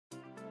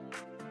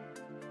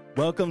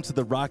Welcome to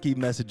the Rocky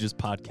Messages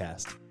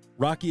podcast.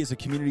 Rocky is a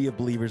community of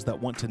believers that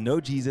want to know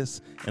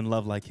Jesus and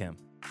love like him.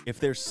 If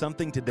there's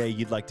something today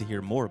you'd like to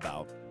hear more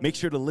about, make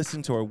sure to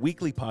listen to our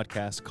weekly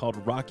podcast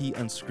called Rocky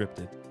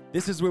Unscripted.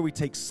 This is where we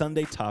take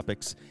Sunday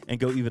topics and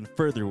go even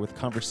further with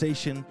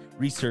conversation,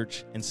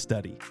 research, and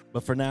study.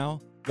 But for now,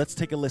 let's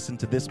take a listen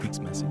to this week's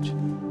message.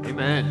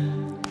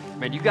 Amen.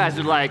 Man, you guys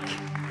are like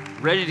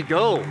ready to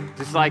go.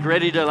 Just like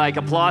ready to like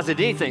applaud at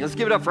anything. Let's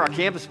give it up for our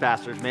campus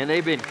pastors, man.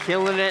 They've been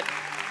killing it.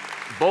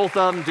 Both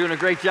of them doing a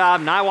great job.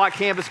 Niwot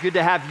campus, good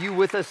to have you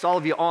with us. All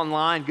of you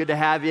online, good to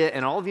have you.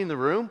 And all of you in the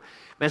room,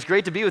 man, it's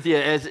great to be with you.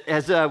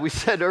 As we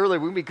said earlier,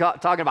 we're going to be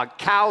talking about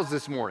cows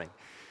this morning.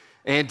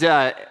 And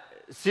the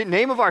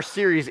name of our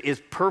series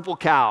is Purple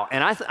Cow.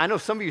 And I know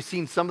some of you have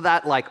seen some of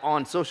that like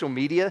on social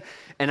media.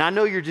 And I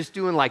know you're just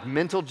doing like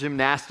mental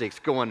gymnastics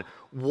going,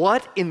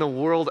 what in the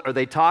world are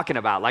they talking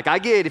about? Like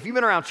if you've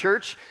been around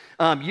church,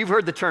 you've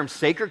heard the term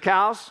sacred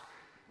cows.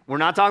 We're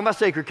not talking about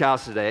sacred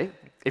cows today.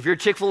 If you're a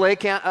Chick-fil-A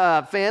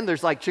fan,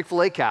 there's like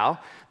Chick-fil-A cow,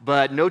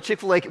 but no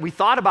Chick-fil-A. We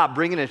thought about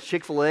bringing a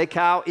Chick-fil-A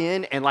cow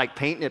in and like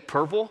painting it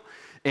purple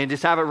and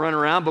just have it run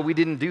around, but we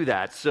didn't do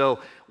that.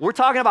 So we're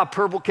talking about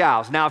purple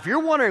cows. Now, if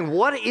you're wondering,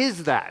 what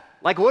is that?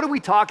 Like, what are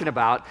we talking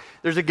about?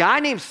 There's a guy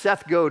named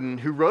Seth Godin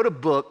who wrote a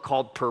book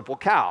called Purple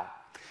Cow.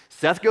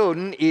 Seth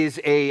Godin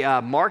is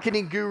a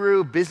marketing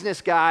guru,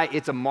 business guy.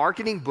 It's a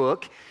marketing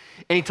book.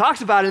 And he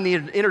talks about in the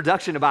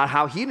introduction about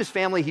how he and his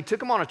family, he took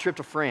them on a trip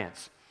to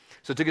France.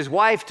 So took his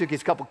wife, took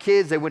his couple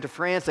kids, they went to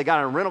France, they got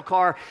in a rental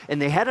car,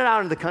 and they headed out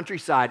into the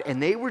countryside, and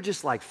they were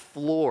just like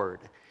floored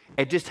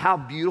at just how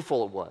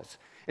beautiful it was.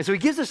 And so he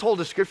gives this whole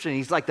description.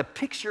 He's like the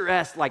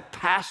picturesque, like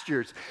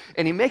pastures.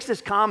 And he makes this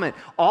comment,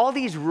 all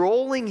these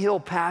rolling hill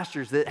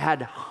pastures that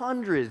had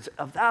hundreds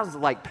of thousands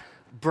of like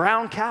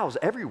brown cows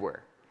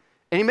everywhere.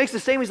 And he makes the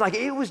statement, he's like,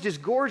 it was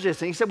just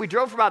gorgeous. And he said, we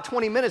drove for about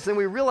 20 minutes, and then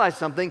we realized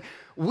something.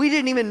 We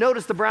didn't even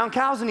notice the brown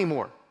cows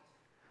anymore.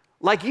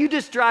 Like you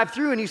just drive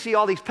through and you see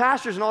all these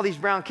pastures and all these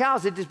brown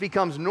cows, it just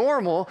becomes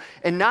normal.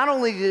 And not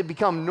only did it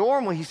become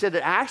normal, he said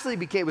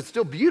it was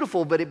still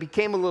beautiful, but it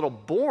became a little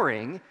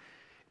boring,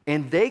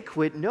 and they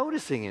quit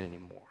noticing it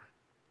anymore.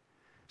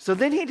 So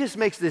then he just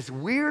makes this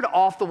weird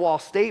off-the-wall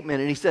statement,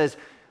 and he says,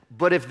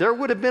 but if there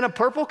would have been a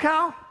purple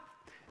cow,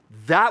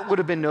 that would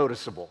have been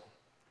noticeable.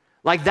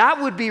 Like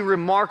that would be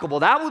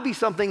remarkable. That would be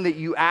something that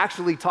you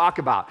actually talk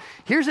about.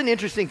 Here's an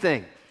interesting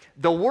thing.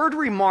 The word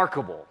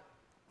remarkable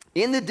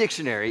in the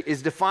dictionary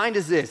is defined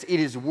as this: it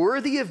is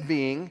worthy of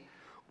being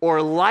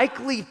or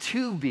likely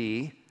to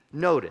be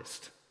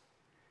noticed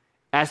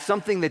as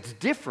something that's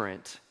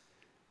different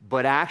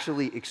but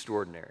actually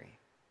extraordinary.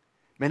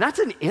 Man, that's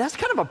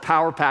kind of a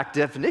power-packed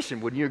definition,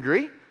 wouldn't you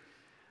agree?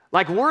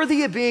 Like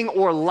worthy of being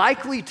or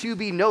likely to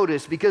be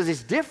noticed because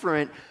it's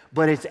different,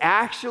 but it's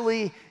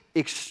actually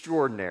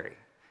extraordinary.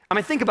 I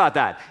mean, think about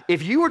that.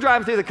 If you were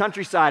driving through the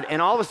countryside and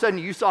all of a sudden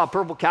you saw a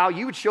purple cow,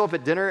 you would show up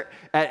at dinner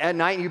at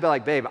night and you'd be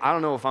like, babe, I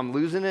don't know if I'm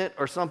losing it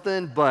or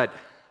something, but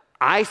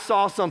I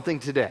saw something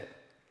today.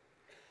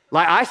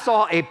 Like I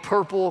saw a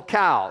purple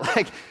cow.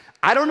 Like,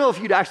 I don't know if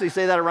you'd actually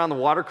say that around the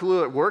water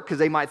cooler at work because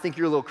they might think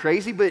you're a little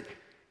crazy, but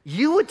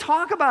you would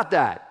talk about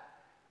that.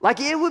 Like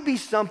it would be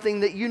something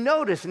that you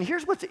notice. And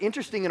here's what's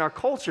interesting in our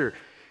culture.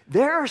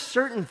 There are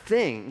certain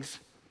things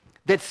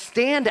that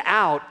stand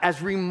out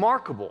as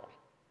remarkable.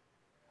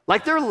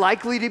 Like they're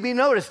likely to be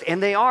noticed,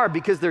 and they are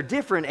because they're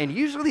different, and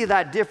usually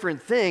that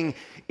different thing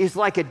is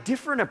like a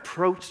different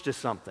approach to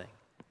something.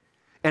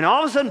 And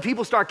all of a sudden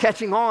people start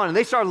catching on, and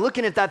they start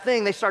looking at that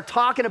thing, they start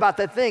talking about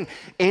that thing,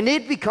 and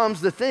it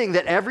becomes the thing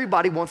that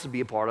everybody wants to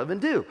be a part of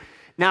and do.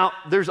 Now,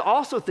 there's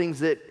also things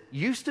that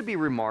used to be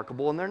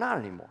remarkable, and they're not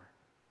anymore.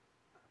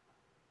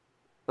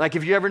 Like,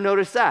 if you ever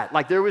noticed that,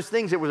 like there was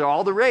things that were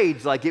all the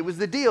rage, like it was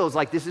the deals,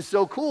 like this is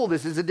so cool,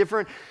 this is a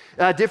different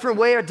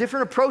way, a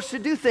different approach to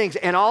do things,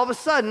 and all of a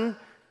sudden,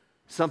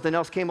 something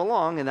else came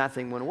along and that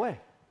thing went away.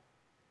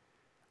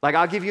 Like,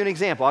 I'll give you an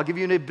example. I'll give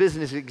you a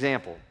business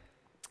example.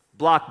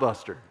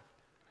 Blockbuster,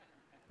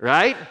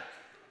 right?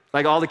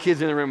 Like all the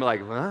kids in the room are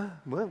like, huh?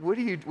 What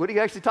are you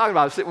actually talking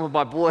about? I was sitting with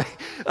my boy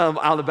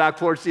on the back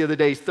porch the other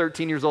day. He's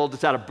 13 years old,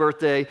 just had a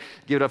birthday.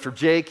 Give it up for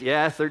Jake.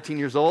 Yeah, 13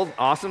 years old,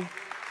 awesome.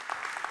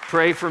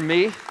 Pray for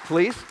me,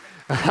 please.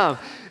 But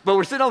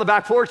we're sitting on the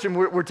back porch and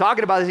we're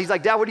talking about this. He's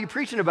like, Dad, what are you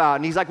preaching about?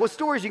 And he's like, what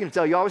stories are you going to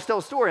tell? You always tell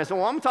a story. I said,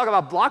 well, I'm going to talk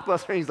about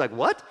Blockbuster. And he's like,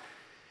 what?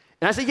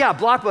 And I said, yeah,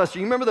 Blockbuster.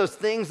 You remember those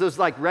things, those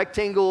like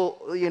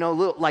rectangle,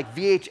 little like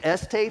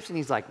VHS tapes? And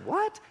he's like,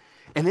 what?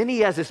 And then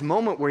he has this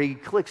moment where he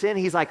clicks in.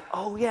 He's like,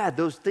 oh yeah,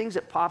 those things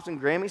at Pops and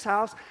Grammy's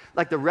house,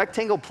 like the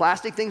rectangle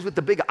plastic things with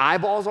the big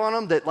eyeballs on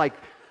them that like,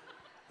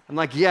 I'm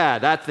like, yeah,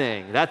 that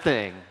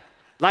thing.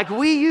 Like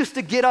we used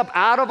to get up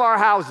out of our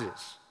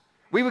houses.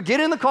 We would get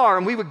in the car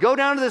and we would go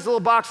down to this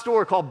little box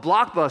store called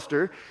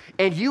Blockbuster,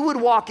 and you would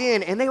walk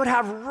in and they would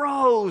have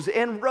rows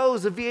and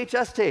rows of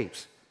VHS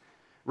tapes,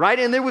 right?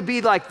 And there would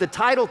be like the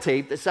title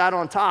tape that sat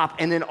on top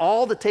and then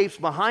all the tapes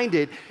behind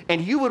it,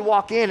 and you would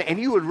walk in and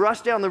you would rush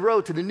down the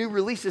road to the new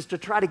releases to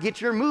try to get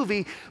your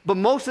movie, but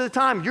most of the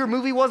time your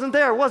movie wasn't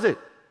there, was it?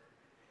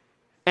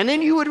 And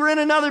then you would rent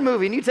another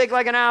movie, and you take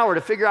like an hour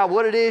to figure out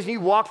what it is, and you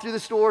walk through the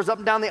stores, up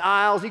and down the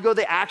aisles, you go to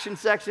the action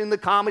section, the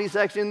comedy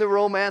section, the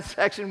romance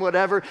section,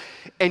 whatever,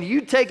 and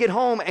you'd take it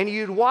home, and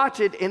you'd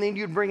watch it, and then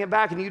you'd bring it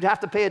back, and you'd have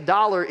to pay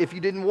 $1 if you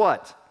didn't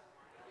what?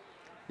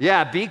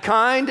 Yeah, be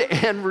kind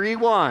and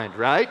rewind,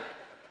 right?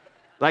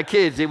 Like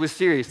kids, it was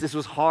serious. This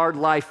was hard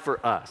life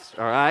for us,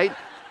 all right?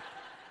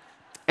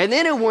 And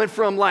then it went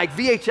from like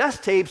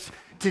VHS tapes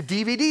to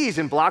DVDs,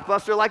 and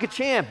Blockbuster, like a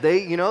champ,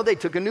 they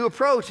took a new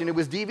approach, and it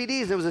was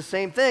DVDs, and it was the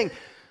same thing.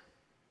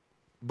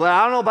 But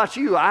I don't know about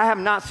you, I have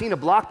not seen a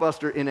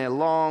Blockbuster in a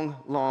long,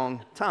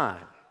 long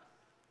time,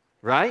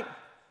 right?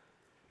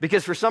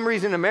 Because for some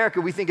reason in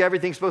America, we think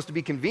everything's supposed to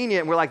be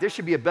convenient, and we're like, there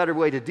should be a better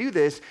way to do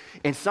this,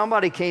 and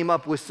somebody came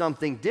up with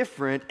something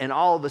different, and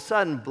all of a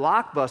sudden,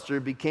 Blockbuster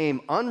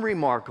became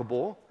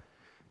unremarkable,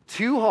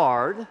 too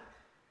hard,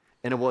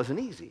 and it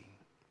wasn't easy.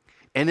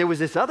 And there was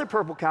this other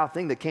Purple Cow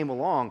thing that came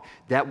along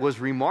that was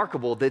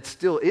remarkable, that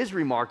still is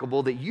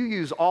remarkable, that you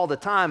use all the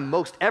time.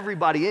 Most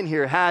everybody in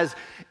here has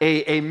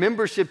a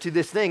membership to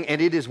this thing,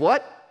 and it is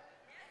what?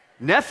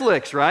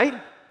 Netflix, right?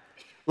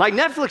 Like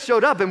Netflix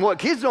showed up, and what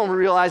kids don't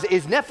realize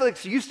is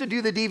Netflix used to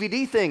do the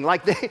DVD thing.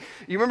 Like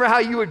you remember how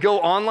you would go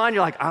online,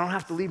 you're like, I don't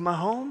have to leave my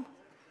home?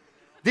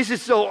 This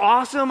is so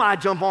awesome. I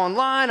jump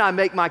online, I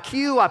make my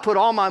queue, I put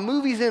all my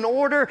movies in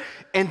order,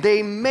 and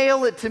they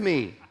mail it to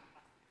me.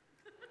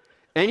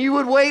 And you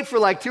would wait for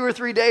like 2 or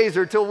 3 days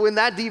or till when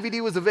that DVD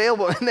was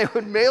available, and they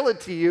would mail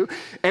it to you,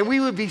 and we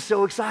would be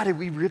so excited.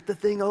 We'd rip the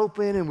thing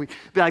open, and we'd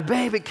be like,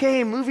 babe, it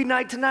came, movie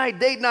night tonight,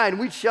 date night, and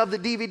we'd shove the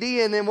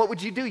DVD, and then what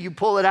would you do? You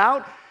pull it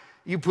out,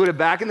 you put it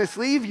back in the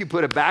sleeve, you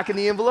put it back in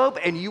the envelope,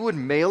 and you would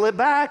mail it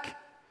back.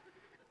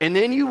 And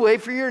then you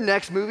wait for your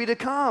next movie to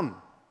come.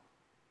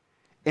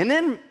 And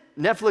then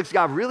Netflix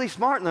got really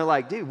smart, and they're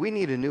like, dude, we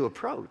need a new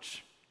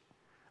approach.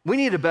 We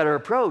need a better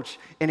approach.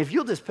 And if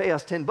you'll just pay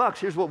us $10,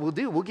 here's what we'll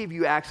do. We'll give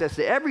you access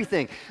to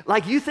everything.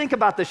 Like you think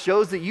about the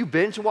shows that you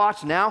binge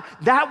watch now,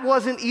 that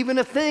wasn't even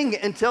a thing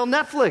until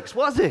Netflix,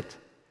 was it?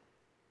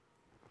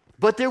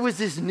 But there was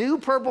this new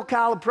Purple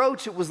Cow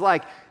approach. It was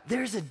like,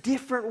 there's a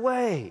different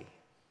way.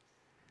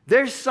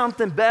 There's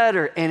something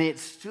better, and it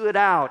stood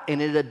out, and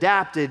it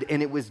adapted,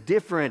 and it was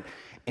different,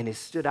 and it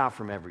stood out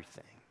from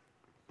everything.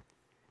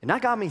 And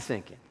that got me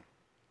thinking.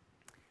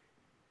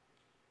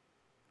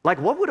 Like,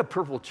 what would a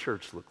purple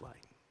church look like?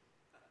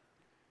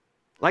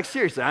 Like,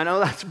 seriously, I know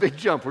that's a big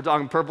jump. We're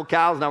talking purple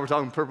cows, now we're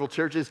talking purple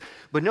churches.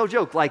 But no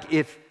joke, like,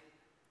 if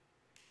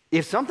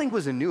something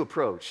was a new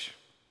approach,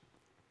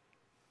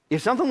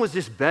 if something was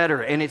just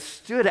better and it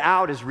stood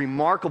out as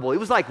remarkable, it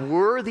was like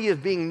worthy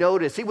of being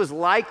noticed, it was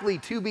likely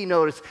to be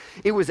noticed,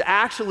 it was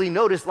actually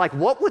noticed, like,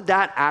 what would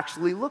that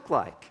actually look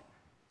like?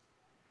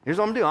 Here's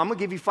what I'm gonna do. I'm gonna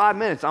give you 5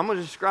 minutes. I'm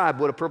gonna describe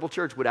what a purple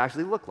church would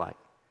actually look like.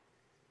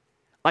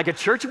 Like a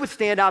church that would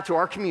stand out to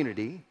our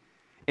community,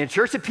 and a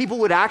church that people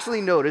would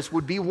actually notice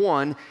would be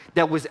one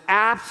that was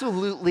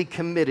absolutely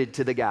committed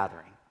to the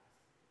gathering.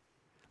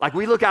 Like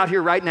we look out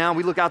here right now,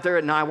 we look out there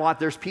at Niwot,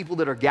 there's people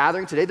that are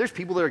gathering today, there's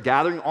people that are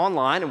gathering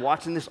online and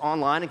watching this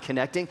online and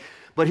connecting.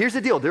 But here's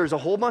the deal, there's a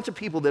whole bunch of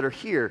people that are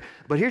here.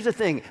 But here's the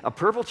thing, a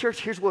purple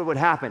church, here's what would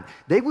happen.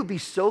 They would be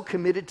so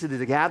committed to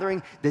the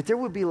gathering that there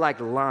would be like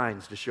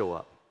lines to show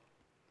up.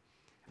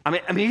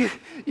 I mean,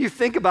 you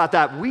think about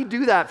that. We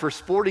do that for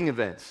sporting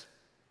events.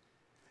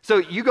 So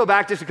you go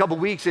back just a couple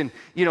weeks and,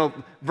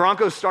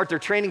 Broncos start their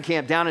training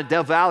camp down in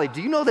Death Valley.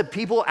 Do you know that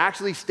people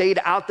actually stayed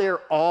out there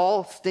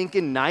all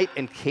stinking night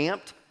and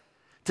camped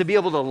to be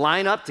able to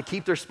line up, to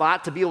keep their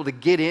spot, to be able to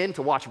get in,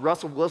 to watch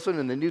Russell Wilson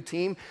and the new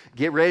team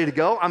get ready to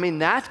go? I mean,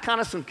 that's kind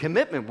of some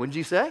commitment, wouldn't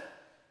you say?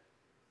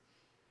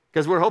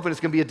 Because we're hoping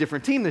it's going to be a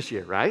different team this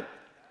year, right?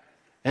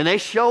 And they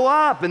show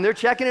up and they're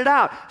checking it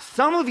out.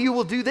 Some of you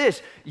will do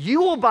this.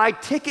 You will buy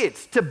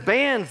tickets to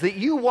bands that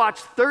you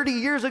watched 30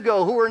 years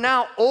ago who are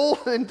now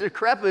old and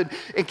decrepit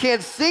and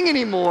can't sing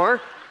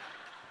anymore,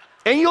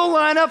 and you'll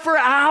line up for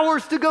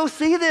hours to go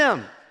see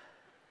them.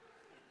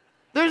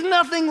 There's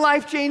nothing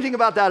life-changing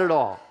about that at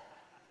all.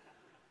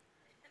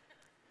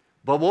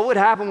 But what would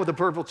happen with the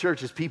Purple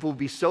Church is people would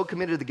be so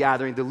committed to the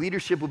gathering, the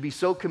leadership would be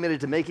so committed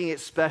to making it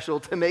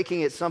special, to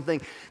making it something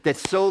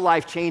that's so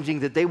life-changing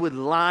that they would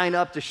line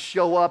up to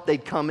show up,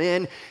 they'd come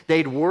in,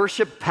 they'd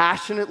worship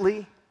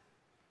passionately.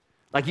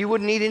 Like you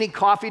wouldn't need any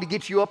coffee to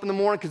get you up in the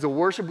morning because of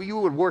worship, you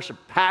would worship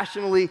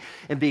passionately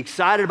and be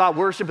excited about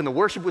worship, and the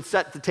worship would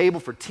set the table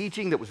for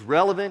teaching that was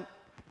relevant.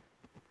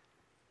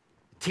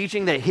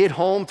 Teaching that hit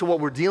home to what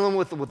we're dealing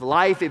with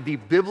life. It'd be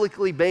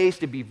biblically based,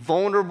 it'd be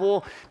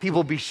vulnerable. People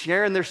would be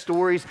sharing their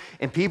stories,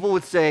 and people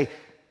would say,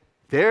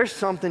 there's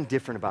something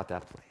different about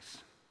that place.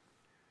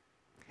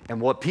 And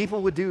what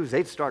people would do is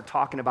they'd start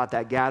talking about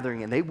that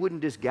gathering, and they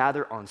wouldn't just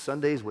gather on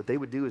Sundays. What they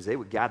would do is they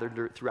would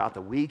gather throughout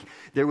the week.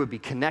 There would be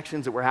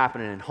connections that were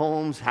happening in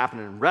homes,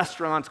 happening in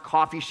restaurants,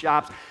 coffee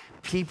shops.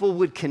 People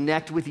would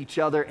connect with each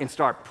other and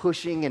start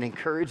pushing and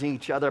encouraging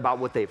each other about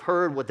what they've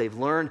heard, what they've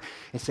learned,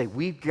 and say,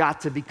 we've got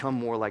to become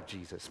more like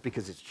Jesus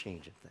because it's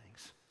changing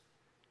things.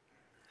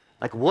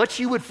 Like what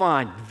you would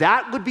find,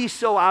 that would be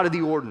so out of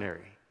the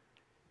ordinary.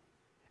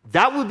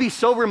 That would be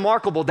so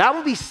remarkable. That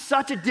would be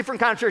such a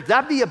different kind of church.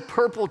 That'd be a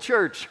purple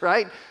church,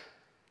 right?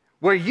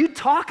 Where you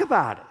talk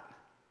about it.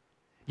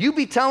 You'd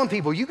be telling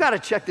people, you got to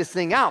check this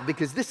thing out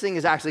because this thing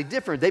is actually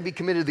different. They'd be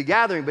committed to the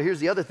gathering, but here's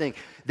the other thing.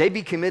 They'd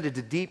be committed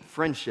to deep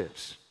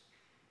friendships.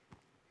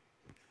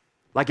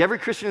 Like every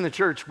Christian in the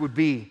church would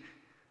be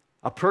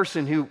a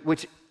person who,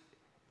 which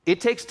it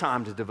takes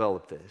time to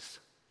develop this,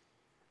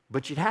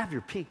 but you'd have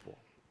your people.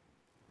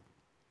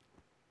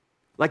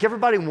 Like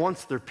everybody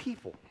wants their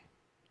people.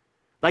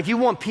 Like you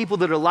want people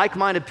that are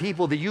like-minded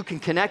people that you can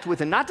connect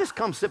with and not just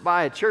come sit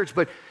by at church,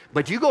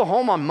 but you go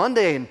home on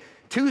Monday and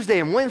Tuesday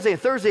and Wednesday and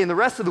Thursday and the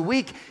rest of the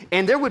week,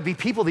 and there would be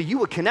people that you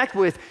would connect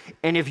with,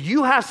 and if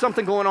you have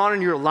something going on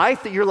in your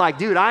life that you're like,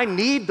 dude, I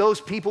need,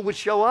 those people would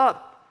show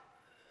up.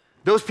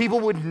 Those people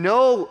would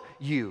know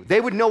you.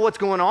 They would know what's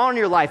going on in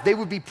your life. They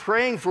would be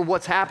praying for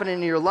what's happening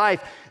in your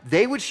life.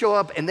 They would show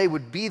up and they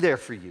would be there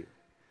for you.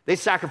 They'd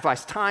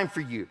sacrifice time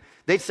for you.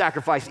 They'd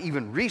sacrifice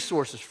even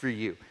resources for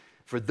you,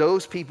 for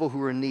those people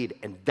who are in need.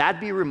 And that'd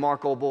be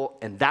remarkable,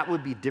 and that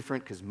would be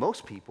different because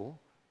most people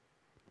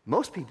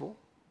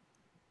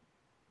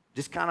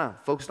just kind of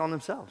focused on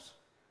themselves.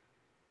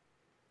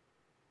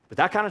 But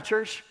that kind of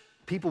church,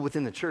 people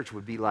within the church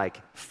would be like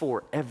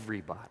for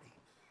everybody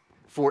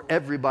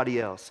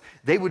else.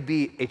 They would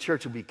be a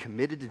church that would be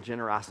committed to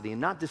generosity and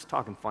not just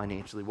talking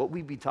financially. What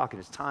we'd be talking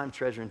is time,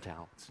 treasure, and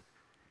talents.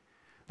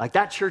 Like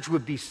that church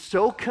would be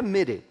so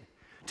committed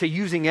to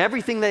using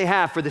everything they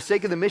have for the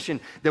sake of the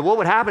mission that what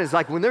would happen is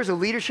like when there's a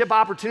leadership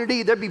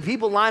opportunity, there'd be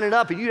people lining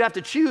up and you'd have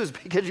to choose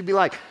because you'd be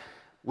like,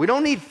 we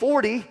don't need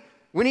 40,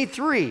 we need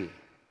 3.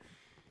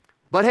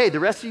 But hey, the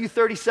rest of you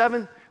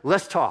 37,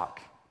 let's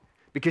talk.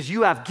 Because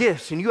you have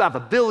gifts and you have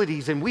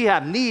abilities and we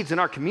have needs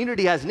and our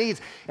community has needs,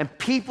 and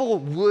people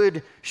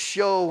would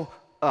show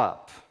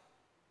up.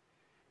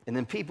 And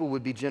then people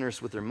would be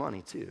generous with their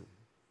money too.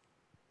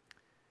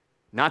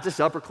 Not just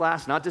upper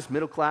class, not just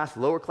middle class,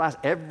 lower class,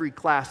 every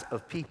class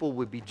of people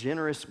would be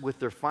generous with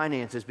their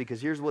finances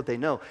because here's what they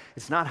know.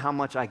 It's not how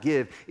much I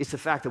give, it's the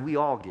fact that we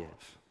all give.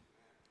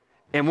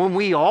 And when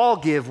we all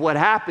give, what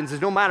happens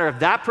is no matter if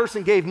that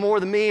person gave more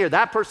than me or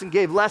that person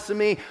gave less than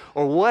me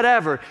or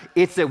whatever,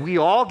 it's that we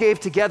all gave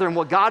together, and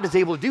what God is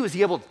able to do is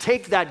He's able to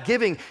take that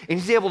giving and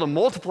He's able to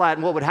multiply it.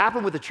 And what would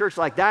happen with a church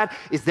like that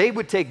is they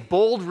would take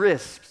bold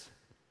risks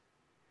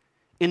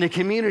in the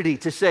community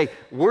to say,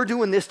 we're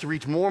doing this to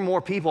reach more and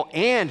more people,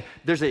 and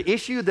there's an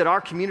issue that our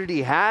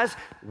community has,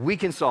 we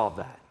can solve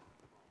that.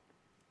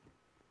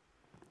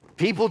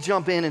 People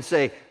jump in and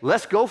say,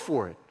 let's go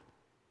for it.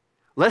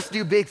 Let's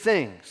do big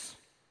things.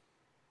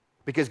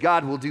 Because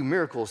God will do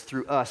miracles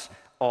through us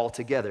all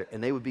together,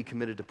 and they would be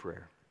committed to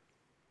prayer.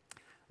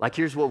 Like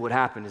here's what would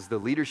happen is the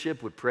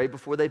leadership would pray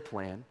before they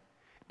plan,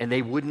 and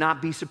they would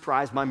not be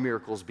surprised by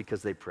miracles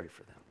because they pray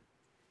for them.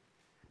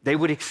 They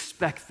would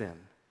expect them.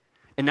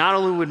 And not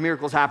only would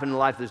miracles happen in the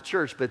life of the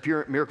church, but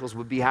miracles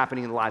would be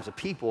happening in the lives of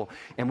people,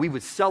 and we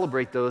would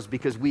celebrate those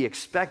because we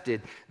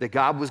expected that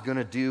God was going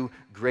to do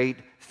great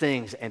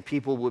things, and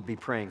people would be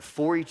praying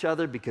for each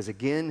other because,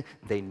 again,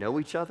 they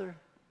know each other.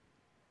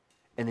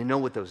 And they know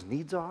what those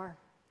needs are.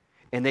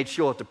 And they'd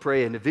show up to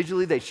pray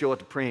individually. They'd show up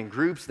to pray in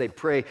groups. They'd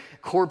pray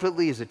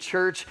corporately as a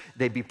church.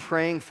 They'd be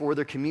praying for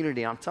their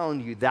community. I'm telling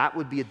you, that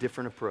would be a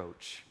different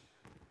approach.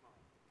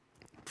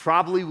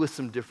 Probably with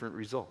some different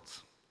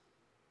results.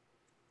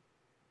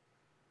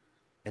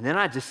 And then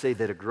I'd just say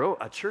that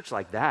a church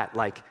like that,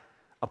 like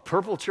a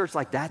purple church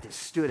like that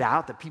stood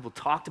out, that people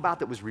talked about,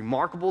 that was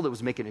remarkable, that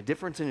was making a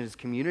difference in its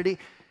community,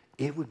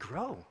 it would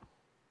grow.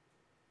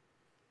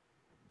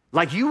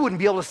 Like you wouldn't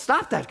be able to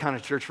stop that kind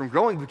of church from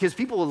growing because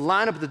people would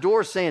line up at the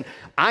door saying,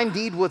 I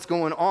need what's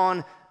going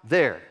on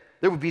there.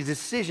 There would be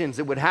decisions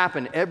that would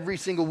happen every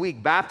single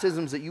week,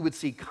 baptisms that you would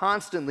see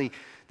constantly.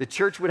 The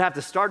church would have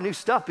to start new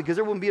stuff because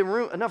there wouldn't be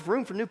enough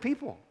room for new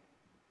people.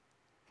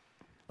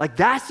 Like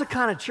that's the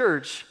kind of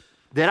church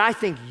that I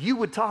think you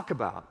would talk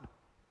about.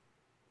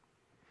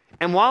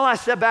 And while I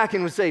step back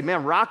and would say,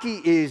 man,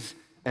 Rocky is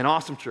an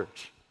awesome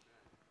church.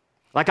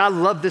 Like I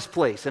love this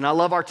place, and I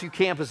love our 2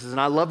 campuses,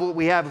 and I love what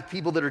we have of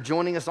people that are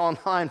joining us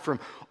online from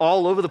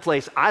all over the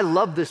place. I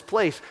love this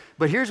place,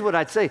 but here's what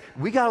I'd say.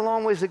 We got a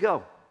long ways to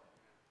go.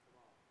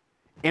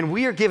 And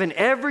we are given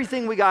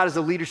everything we got as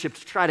a leadership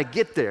to try to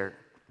get there.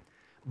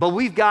 But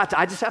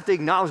I just have to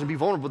acknowledge and be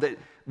vulnerable that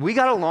we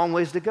got a long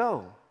ways to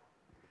go.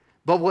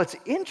 But what's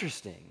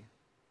interesting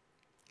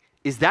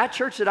is that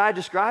church that I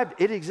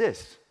described, it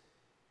exists.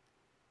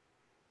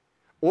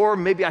 Or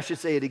maybe I should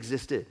say it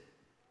existed.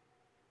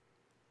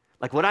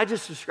 Like what I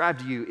just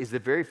described to you is the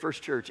very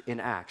first church in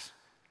Acts.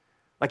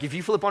 Like if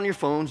you flip on your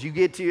phones, you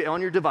get to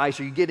on your device,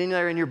 or you get in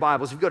there in your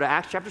Bibles, if you go to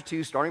Acts chapter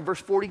 2, starting verse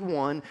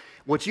 41,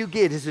 what you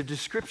get is a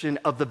description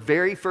of the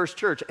very first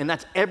church, and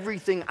that's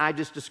everything I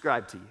just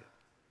described to you.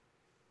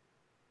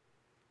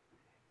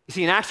 You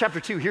see, in Acts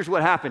chapter 2, here's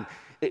what happened.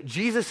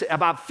 Jesus,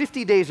 about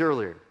 50 days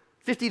earlier,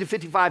 50 to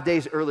 55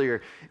 days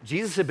earlier,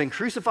 Jesus had been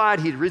crucified.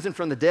 He had risen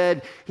from the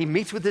dead. He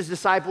meets with his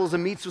disciples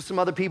and meets with some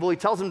other people. He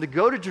tells them to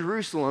go to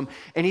Jerusalem,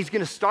 and he's going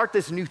to start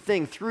this new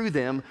thing through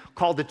them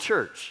called the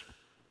church.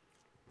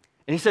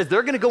 And he says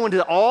they're going to go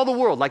into all the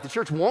world. Like the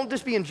church won't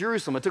just be in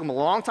Jerusalem. It took them a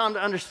long time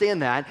to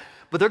understand that.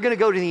 But they're going to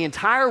go to the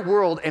entire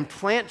world and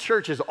plant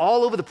churches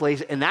all over the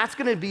place. And that's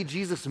going to be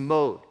Jesus'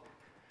 mode.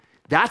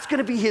 That's going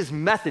to be his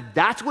method.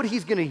 That's what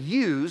he's going to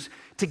use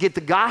to get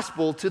the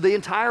gospel to the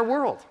entire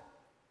world.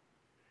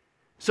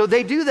 So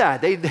they do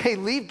that. They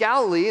leave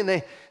Galilee and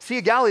they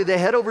see Galilee. They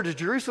head over to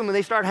Jerusalem and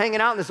they start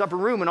hanging out in this upper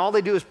room. And all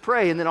they do is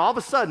pray. And then all of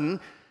a sudden,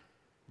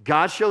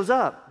 God shows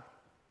up.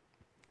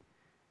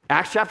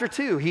 Acts chapter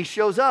 2, he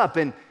shows up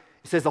and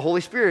it says the Holy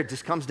Spirit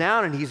just comes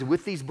down and he's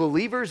with these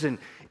believers and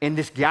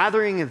this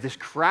gathering of this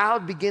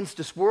crowd begins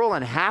to swirl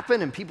and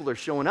happen and people are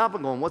showing up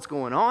and going, what's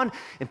going on?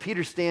 And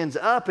Peter stands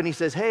up and he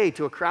says, hey,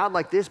 to a crowd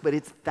like this, but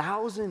it's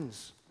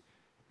thousands.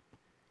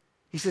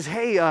 He says,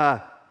 hey,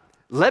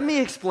 let me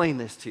explain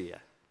this to you.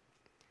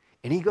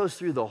 And he goes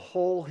through the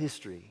whole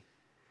history.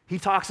 He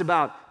talks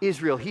about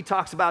Israel. He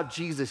talks about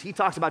Jesus. He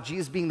talks about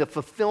Jesus being the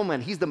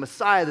fulfillment. He's the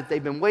Messiah that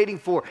they've been waiting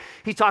for.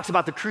 He talks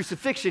about the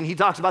crucifixion. He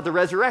talks about the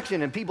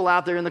resurrection. And people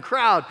out there in the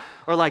crowd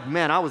are like,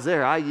 man, I was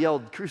there. I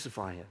yelled,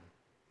 crucify him.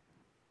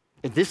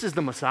 And this is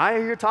the Messiah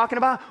you're talking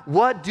about?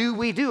 What do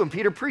we do? And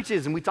Peter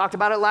preaches, and we talked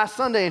about it last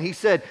Sunday, and he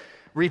said,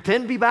 repent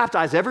and be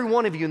baptized, every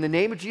one of you, in the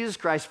name of Jesus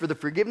Christ for the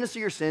forgiveness of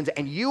your sins,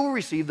 and you will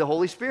receive the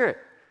Holy Spirit.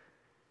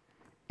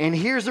 And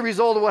here's the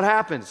result of what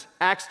happens.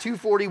 Acts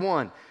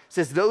 2:41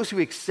 says, those who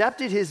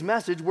accepted his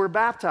message were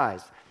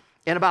baptized.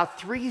 And about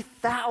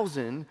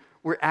 3,000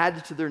 were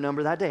added to their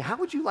number that day. How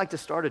would you like to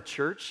start a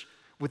church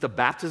with a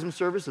baptism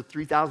service of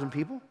 3,000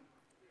 people?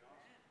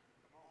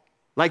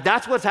 Like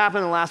that's what's happened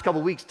in the last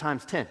couple of weeks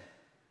times 10.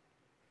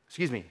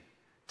 Excuse me,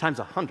 times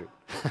 100.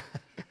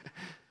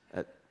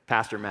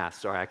 Pastor math,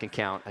 sorry, I can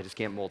count. I just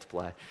can't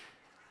multiply.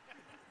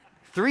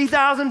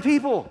 3,000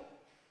 people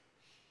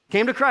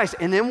came to Christ.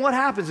 And then what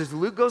happens is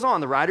Luke goes on,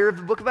 the writer of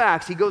the book of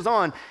Acts, he goes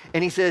on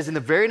and he says in the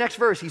very next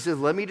verse, he says,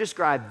 let me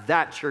describe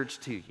that church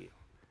to you.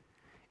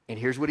 And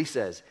here's what he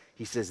says.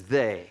 He says,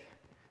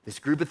 this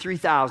group of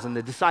 3,000,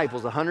 the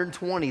disciples,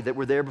 120 that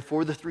were there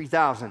before the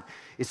 3,000,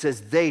 it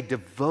says they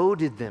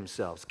devoted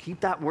themselves. Keep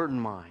that word in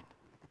mind.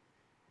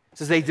 It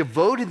says they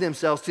devoted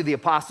themselves to the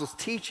apostles'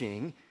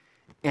 teaching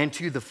and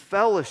to the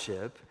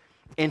fellowship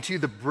and to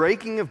the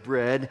breaking of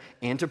bread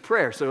and to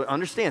prayer. So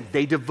understand,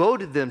 they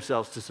devoted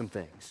themselves to some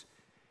things.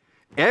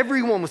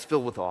 Everyone was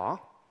filled with awe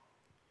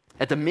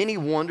at the many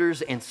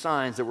wonders and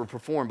signs that were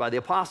performed by the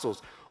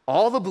apostles.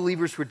 All the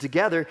believers were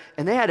together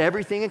and they had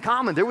everything in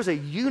common. There was a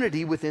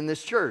unity within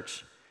this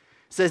church.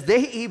 It says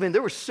they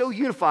were so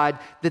unified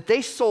that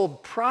they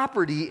sold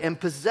property and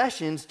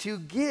possessions to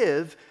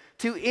give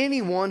to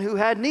anyone who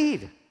had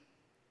need.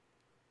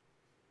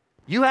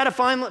 You had a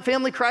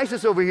family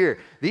crisis over here.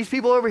 These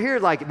people over here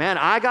like, man,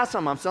 I got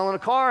something. I'm selling a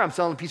car. I'm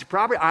selling a piece of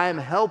property. I am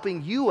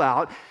helping you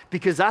out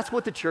because that's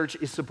what the church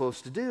is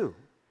supposed to do.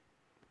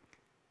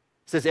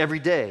 It says every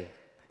day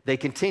they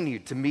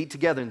continued to meet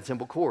together in the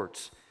temple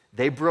courts.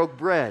 They broke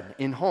bread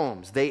in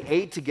homes. They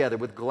ate together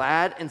with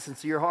glad and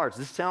sincere hearts.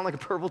 Does this sound like a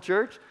Purple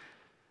church?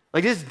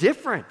 Like it's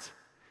different.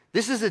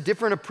 This is a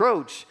different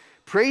approach.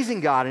 Praising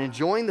God and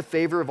enjoying the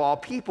favor of all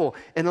people.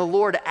 And the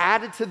Lord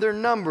added to their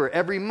number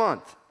every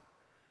month.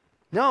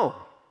 No.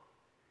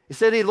 It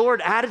said the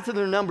Lord added to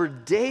their number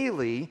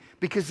daily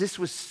because this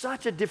was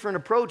such a different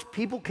approach.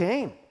 People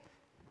came.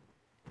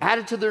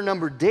 Added to their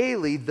number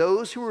daily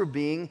those who were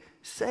being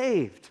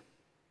saved.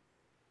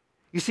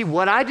 You see,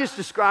 what I just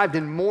described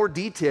in more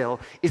detail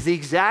is the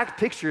exact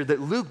picture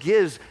that Luke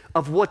gives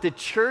of what the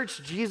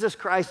church Jesus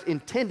Christ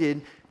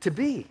intended to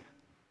be.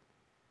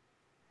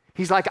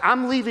 He's like,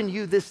 I'm leaving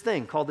you this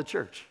thing called the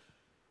church.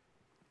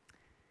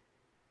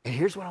 And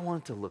here's what I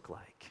want it to look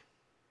like.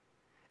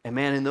 And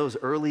man, in those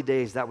early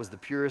days, that was the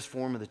purest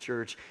form of the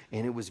church,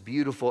 and it was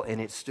beautiful, and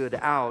it stood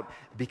out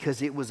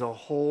because it was a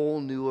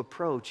whole new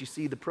approach. You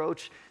see, the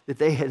approach that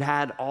they had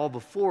had all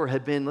before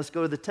had been, let's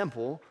go to the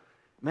temple.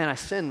 Man, I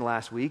sinned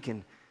last week,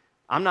 and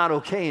I'm not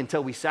okay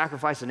until we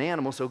sacrifice an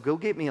animal, so go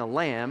get me a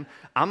lamb.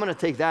 I'm going to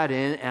take that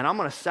in, and I'm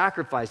going to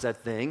sacrifice that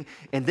thing,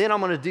 and then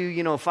I'm going to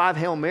do, 5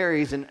 Hail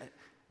Marys and,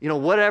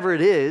 whatever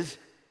it is,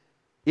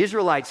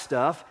 Israelite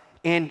stuff,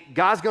 and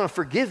God's going to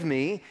forgive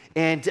me,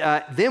 and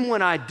then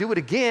when I do it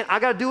again, I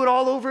got to do it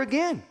all over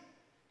again.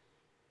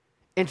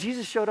 And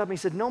Jesus showed up and he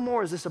said, no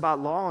more is this about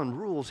law and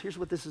rules. Here's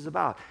what this is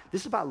about.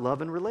 This is about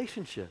love and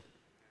relationship.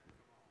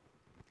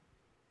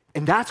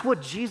 And that's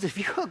what Jesus, if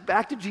you look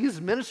back to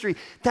Jesus' ministry,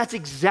 that's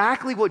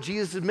exactly what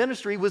Jesus'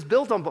 ministry was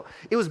built on.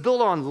 It was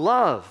built on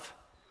love.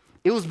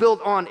 It was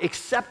built on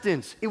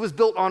acceptance. It was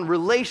built on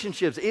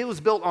relationships. It was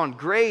built on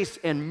grace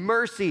and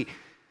mercy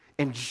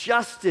and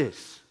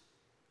justice.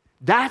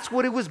 That's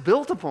what it was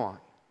built upon.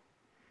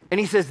 And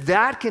he says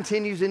that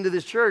continues into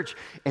this church.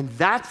 And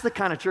that's the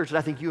kind of church that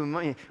I think you and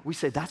me, we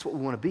say that's what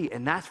we want to be.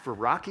 And that's for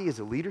Rocky as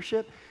a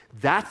leadership.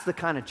 That's the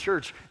kind of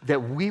church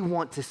that we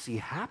want to see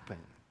happen.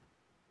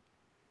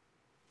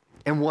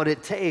 And what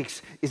it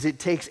takes is it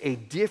takes a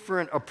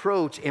different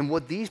approach. And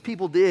what these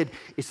people did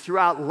is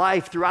throughout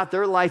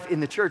their life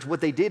in the church,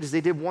 what they did is they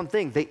did one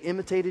thing. They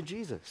imitated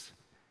Jesus.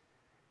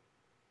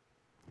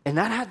 And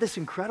that had this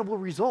incredible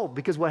result,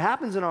 because what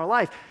happens in our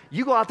life,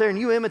 you go out there and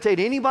you imitate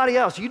anybody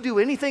else, you do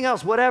anything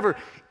else, whatever.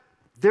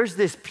 There's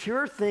this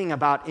pure thing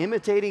about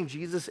imitating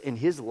Jesus and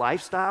his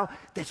lifestyle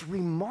that's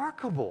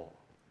remarkable.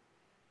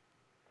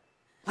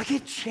 Like,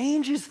 it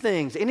changes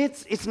things, and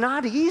it's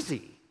not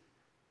easy.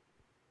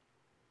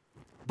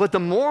 But the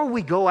more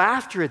we go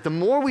after it, the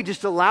more we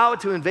just allow it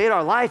to invade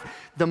our life,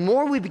 the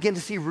more we begin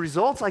to see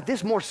results like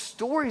this, more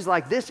stories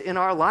like this in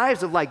our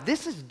lives of like,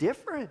 this is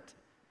different.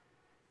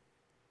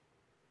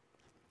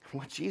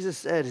 What Jesus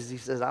said is, he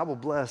says, I will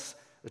bless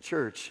a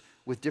church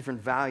with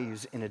different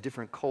values in a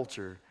different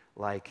culture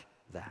like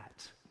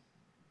that.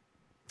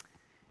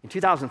 In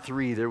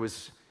 2003, there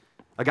was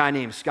a guy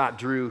named Scott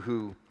Drew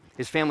who,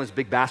 his family's a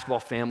big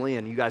basketball family,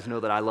 and you guys know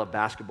that I love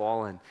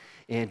basketball, and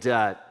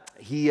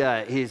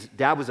his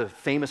dad was a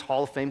famous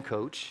Hall of Fame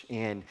coach,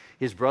 and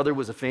his brother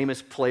was a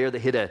famous player that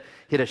hit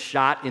a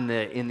shot in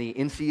the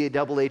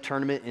NCAA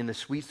tournament in the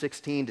Sweet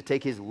 16 to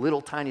take his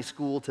little tiny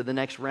school to the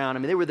next round.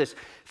 I mean, they were this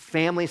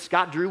family.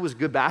 Scott Drew was a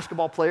good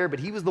basketball player, but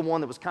he was the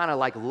one that was kind of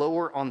like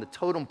lower on the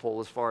totem pole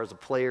as far as a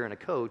player and a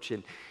coach.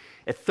 And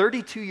at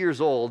 32 years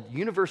old,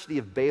 University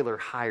of Baylor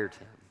hired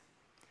him.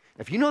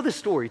 If you know this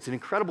story, it's an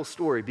incredible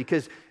story,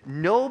 because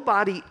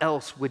nobody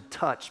else would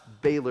touch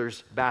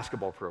Baylor's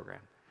basketball program.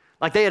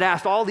 Like, they had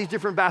asked all these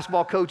different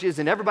basketball coaches,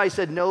 and everybody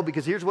said no,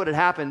 because here's what had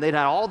happened. They'd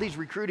had all these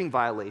recruiting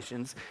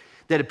violations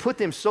that had put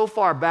them so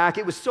far back.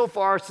 It was so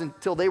far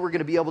until they were going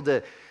to be able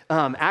to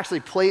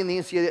actually play in the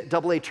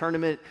NCAA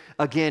tournament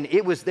again.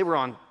 They were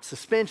on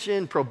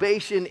suspension,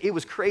 probation. It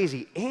was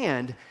crazy.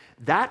 And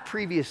that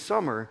previous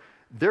summer,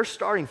 their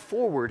starting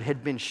forward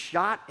had been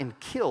shot and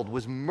killed,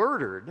 was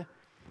murdered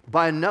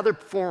by another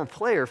former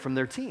player from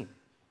their team.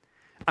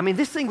 I mean,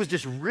 this thing was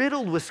just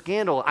riddled with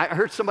scandal. I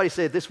heard somebody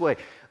say it this way,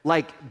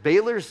 like,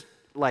 Baylor's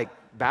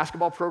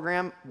basketball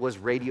program was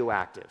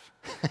radioactive.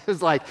 It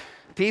was like,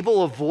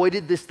 people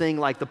avoided this thing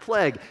like the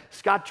plague.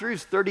 Scott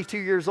Drew's 32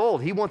 years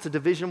old. He wants a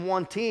Division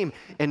I team,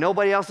 and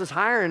nobody else is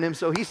hiring him,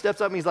 so he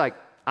steps up and he's like,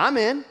 I'm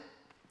in.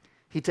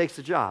 He takes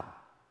the job.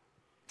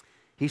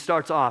 He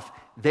starts off,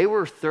 they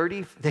were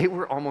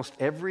almost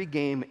every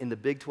game in the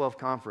Big 12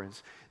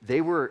 conference,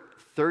 they were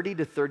 30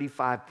 to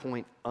 35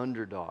 point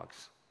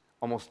underdogs.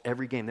 Almost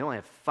every game. They only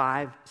have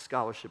 5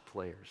 scholarship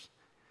players.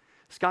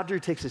 Scott Drew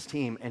takes his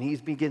team, and he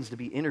begins to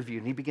be interviewed,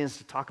 and he begins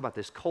to talk about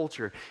this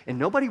culture, and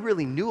nobody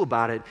really knew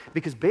about it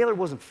because Baylor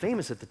wasn't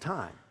famous at the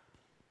time.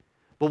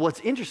 But what's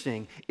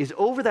interesting is,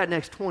 over that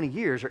next 20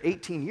 years or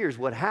 18 years,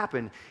 what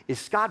happened is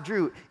Scott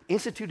Drew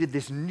instituted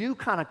this new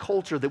kind of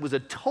culture that was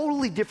a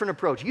totally different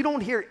approach. You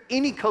don't hear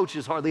any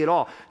coaches hardly at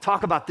all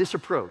talk about this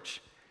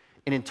approach.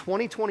 And in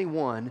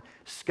 2021,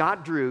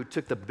 Scott Drew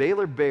took the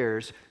Baylor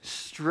Bears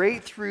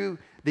straight through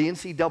the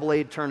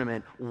NCAA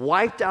tournament,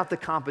 wiped out the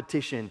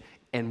competition,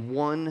 and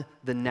won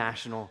the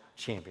national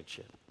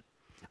championship.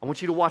 I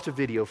want you to watch a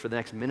video for the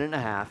next minute and a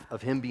half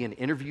of him being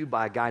interviewed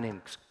by a guy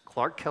named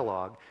Clark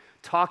Kellogg,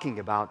 talking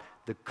about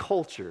the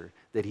culture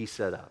that he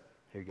set up.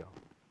 Here you go.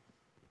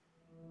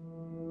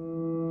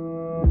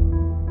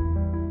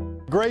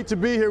 Great to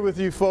be here with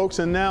you folks,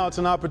 and now it's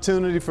an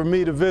opportunity for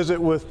me to visit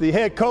with the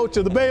head coach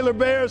of the Baylor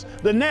Bears,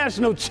 the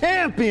national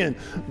champion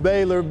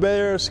Baylor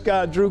Bears,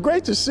 Scott Drew.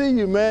 Great to see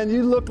you, man.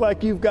 You look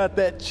like you've got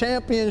that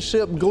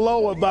championship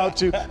glow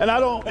about you, and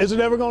is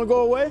it ever going to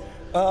go away?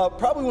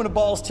 Probably when the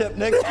ball's tipped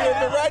next year,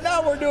 but right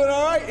now we're doing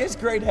all right. It's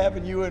great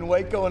having you in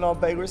Waco and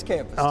on Baylor's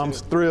campus. I'm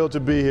thrilled to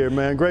be here,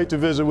 man. Great to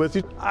visit with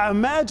you. I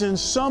imagine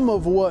some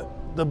of what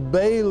the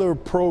Baylor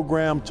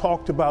program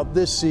talked about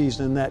this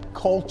season, that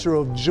culture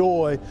of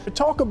joy.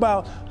 Talk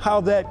about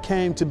how that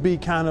came to be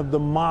kind of the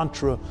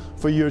mantra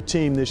for your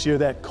team this year,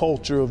 that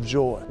culture of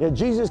joy. Yeah,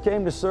 Jesus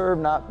came to serve,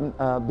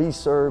 not be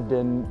served,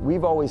 and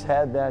we've always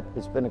had that.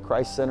 It's been a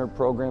Christ-centered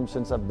program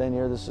since I've been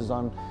here. This is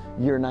on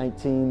year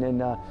 19, and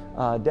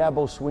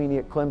Dabo Sweeney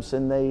at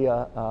Clemson, they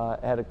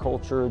had a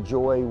culture of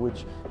joy,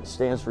 which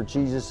stands for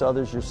Jesus,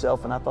 others,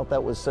 yourself, and I thought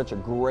that was such a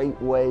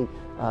great way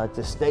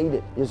to state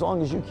it. As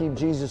long as you keep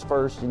Jesus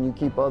first and you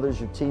keep others,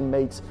 your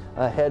teammates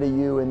ahead of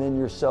you, and then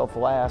yourself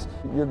last,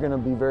 you're going to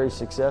be very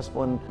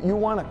successful. And you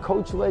want a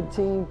coach-led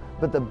team,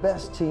 but the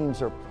best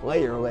teams are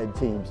player-led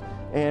teams.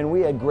 And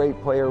we had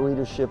great player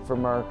leadership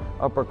from our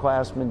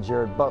upperclassmen,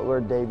 Jared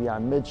Butler,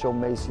 Davion Mitchell,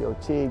 Maceo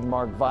Teague,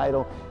 Mark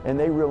Vital, and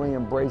they really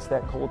embraced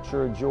that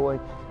culture of joy.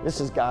 This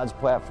is God's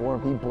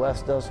platform. He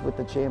blessed us with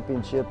the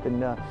championship, and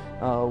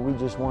we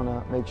just want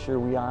to make sure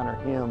we honor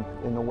Him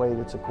in the way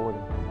that's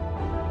according.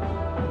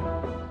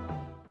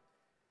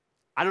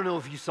 I don't know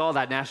if you saw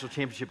that national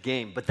championship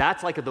game, but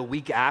that's like the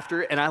week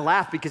after, and I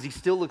laugh because he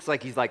still looks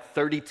like he's like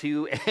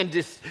 32 and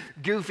just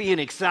goofy and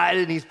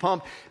excited, and he's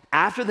pumped.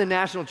 After the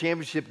national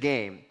championship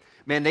game,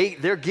 man,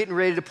 they're getting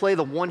ready to play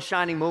the One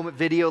Shining Moment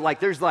video. Like,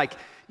 there's like,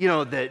 you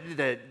know,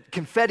 the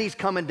confetti's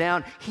coming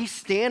down. He's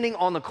standing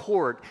on the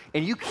court,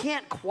 and you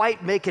can't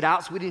quite make it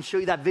out, so we didn't show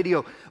you that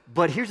video.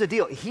 But here's the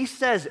deal. He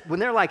says, when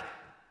they're like,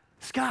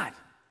 Scott,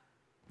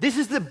 this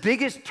is the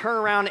biggest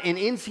turnaround in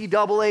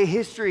NCAA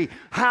history.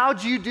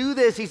 How'd you do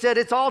this? He said,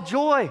 it's all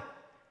joy.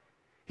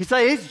 He's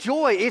like, it's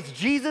joy. It's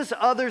Jesus,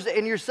 others,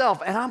 and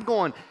yourself. And I'm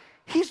going,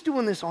 he's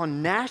doing this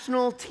on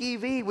national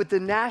TV with the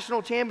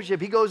national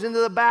championship. He goes into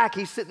the back.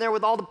 He's sitting there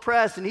with all the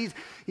press, and he's,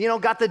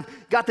 got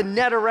the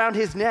net around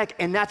his neck.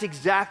 And that's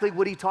exactly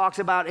what he talks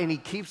about, and he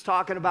keeps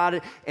talking about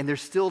it, and they're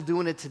still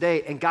doing it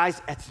today. And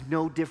guys, that's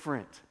no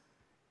different.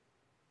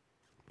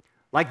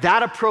 Like,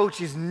 that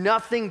approach is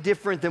nothing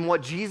different than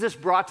what Jesus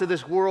brought to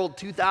this world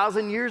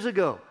 2,000 years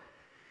ago.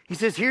 He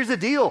says, here's the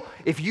deal.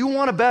 If you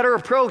want a better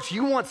approach,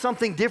 you want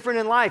something different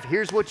in life,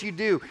 here's what you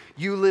do.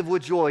 You live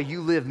with joy. You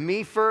live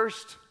me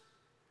first,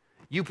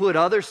 you put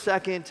others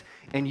second,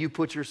 and you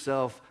put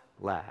yourself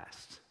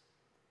last.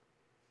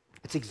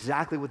 It's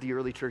exactly what the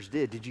early church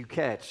did. Did you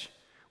catch?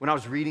 When I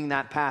was reading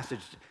that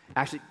passage,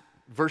 actually,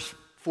 verse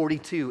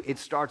 42, it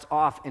starts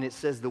off and it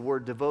says the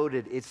word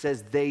devoted. It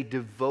says they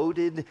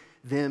devoted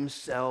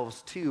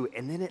themselves to,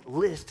 and then it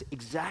lists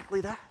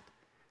exactly that.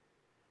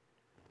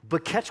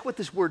 But catch what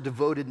this word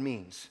devoted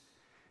means.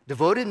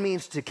 Devoted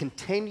means to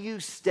continue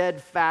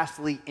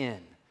steadfastly in.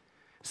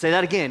 Say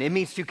that again. It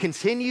means to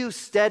continue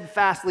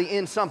steadfastly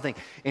in something.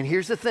 And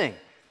here's the thing.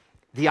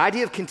 The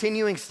idea of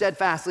continuing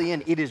steadfastly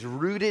in, it is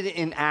rooted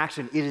in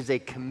action. It is a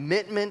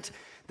commitment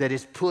that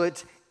is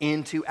put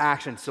into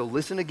action. So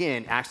listen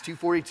again. Acts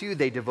 2:42,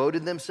 they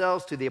devoted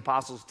themselves to the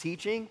apostles'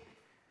 teaching,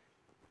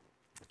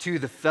 to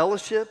the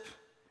fellowship,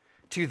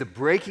 to the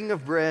breaking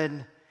of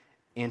bread,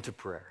 and to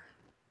prayer.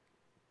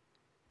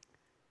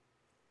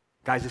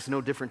 Guys, it's no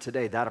different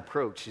today. That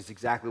approach is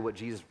exactly what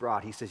Jesus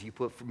brought. He says, you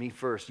put me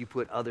first, you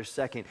put others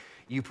second,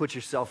 you put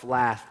yourself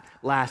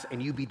last,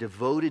 and you be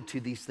devoted to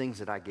these things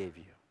that I gave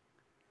you.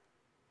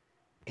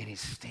 And it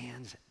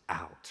stands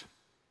out.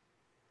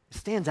 It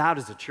stands out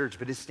as a church,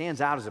 but it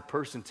stands out as a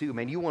person too.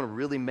 Man, you want to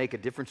really make a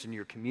difference in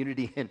your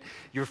community and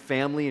your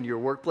family and your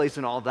workplace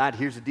and all that.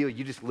 Here's the deal.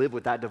 You just live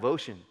with that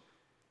devotion.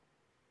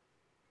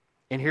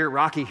 And here at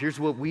Rocky, here's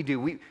what we do.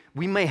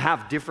 We may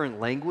have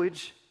different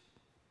language,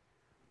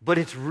 but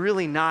it's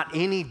really not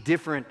any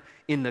different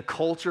in the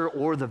culture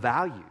or the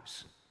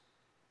values.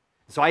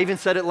 So I even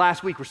said it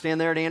last week. We're standing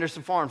there at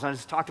Anderson Farms, and I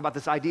just talked about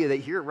this idea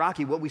that here at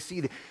Rocky, what we see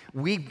that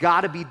we've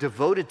got to be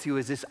devoted to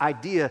is this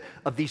idea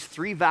of these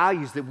three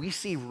values that we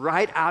see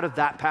right out of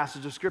that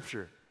passage of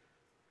Scripture.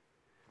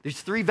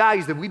 These three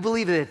values that we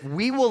believe that if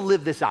we will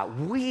live this out,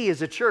 we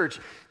as a church,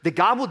 that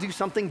God will do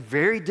something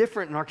very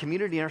different in our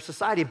community and our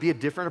society. It'd be a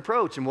different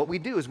approach. And what we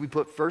do is we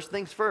put first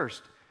things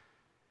first.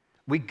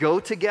 We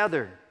go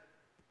together,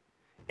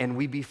 and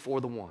we be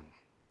for the one.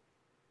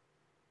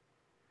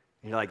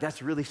 And you're like,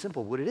 that's really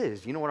simple. What it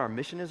is, you know what our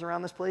mission is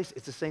around this place?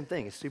 It's the same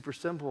thing. It's super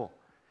simple.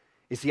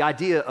 It's the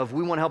idea of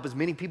we want to help as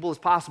many people as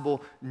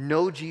possible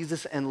know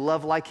Jesus and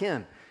love like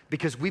him,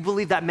 because we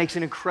believe that makes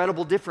an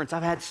incredible difference.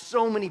 I've had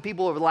so many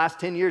people over the last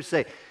 10 years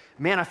say,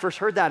 man, I first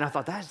heard that and I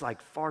thought that is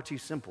like far too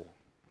simple.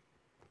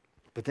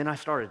 But then I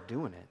started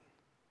doing it,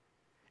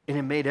 and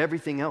it made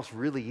everything else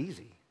really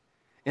easy.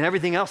 And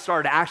everything else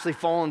started to actually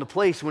fall into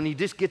place when you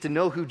just get to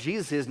know who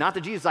Jesus is. Not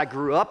the Jesus I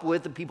grew up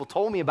with and people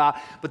told me about,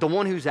 but the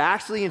one who's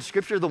actually in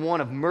Scripture, the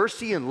one of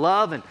mercy and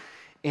love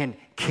and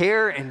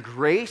care and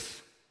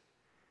grace.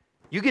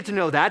 You get to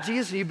know that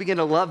Jesus and you begin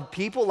to love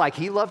people like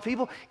he loved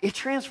people. It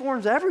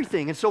transforms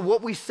everything. And so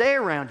what we say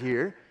around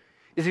here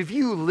is if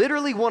you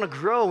literally want to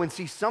grow and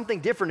see something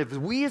different, if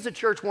we as a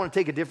church want to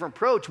take a different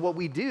approach, what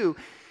we do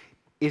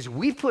is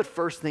we put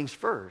first things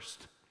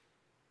first.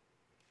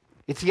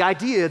 It's the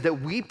idea that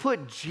we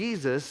put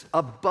Jesus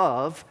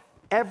above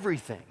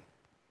everything.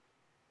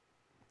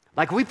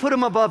 Like we put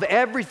him above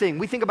everything.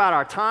 We think about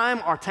our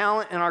time, our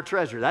talent, and our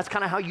treasure. That's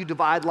kind of how you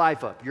divide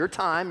life up. Your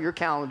time, your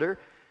calendar,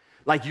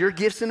 like your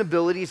gifts and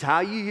abilities, how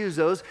you use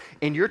those,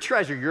 and your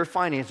treasure, your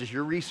finances,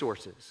 your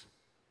resources.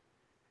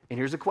 And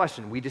here's a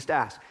question we just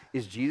asked.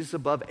 Is Jesus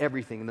above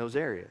everything in those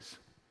areas?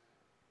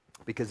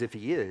 Because if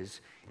he is,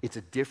 it's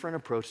a different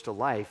approach to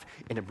life,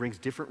 and it brings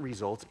different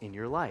results in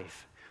your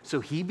life. So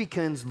he be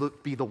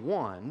the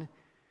one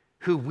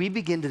who we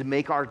begin to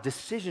make our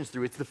decisions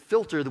through. It's the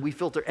filter that we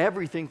filter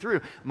everything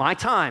through. My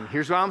time,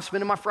 here's where I'm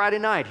spending my Friday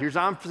night. Here's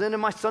how I'm spending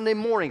my Sunday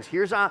mornings.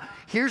 Here's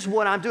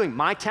what I'm doing.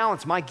 My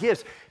talents, my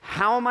gifts.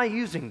 How am I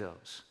using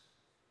those?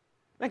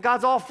 And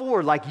God's all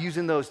for like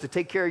using those to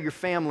take care of your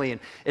family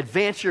and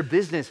advance your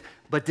business.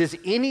 But does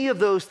any of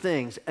those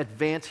things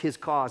advance his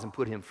cause and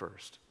put him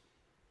first?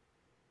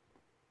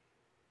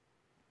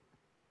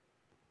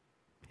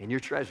 And your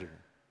treasure.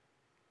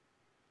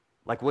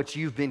 Like what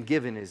you've been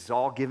given is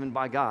all given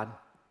by God.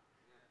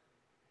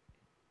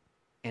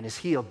 And is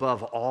he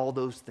above all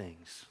those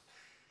things?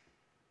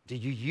 Do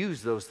you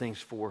use those things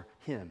for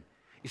him?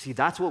 You see,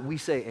 that's what we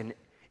say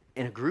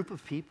in a group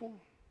of people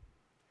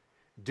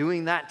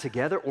doing that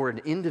together, or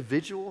an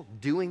individual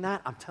doing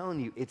that, I'm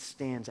telling you, it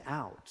stands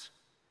out.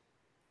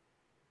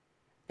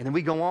 And then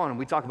we go on and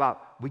we talk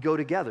about, we go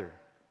together.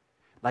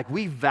 Like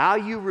we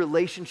value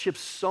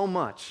relationships so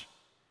much.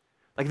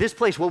 Like this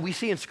place, what we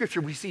see in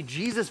Scripture, we see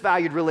Jesus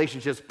valued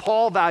relationships,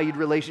 Paul valued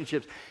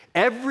relationships.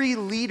 Every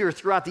leader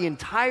throughout the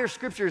entire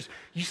Scriptures,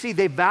 you see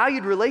they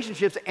valued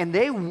relationships and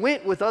they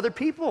went with other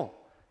people.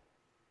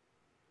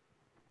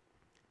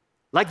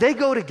 Like they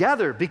go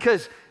together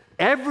because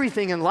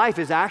everything in life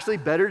is actually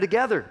better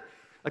together.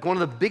 Like one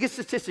of the biggest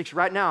statistics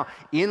right now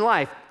in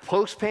life,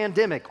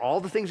 post-pandemic, all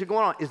the things that are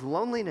going on, is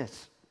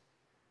loneliness.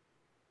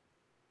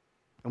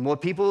 And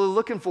what people are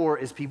looking for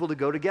is people to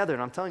go together.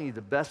 And I'm telling you,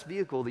 the best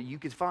vehicle that you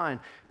could find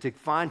to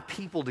find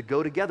people to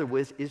go together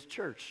with is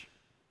church.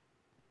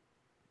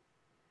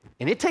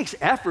 And it takes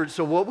effort,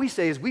 so what we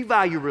say is we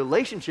value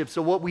relationships,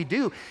 so what we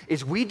do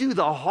is we do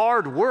the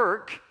hard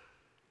work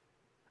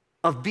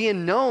of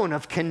being known,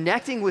 of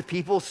connecting with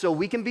people so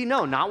we can be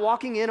known, not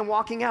walking in and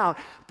walking out,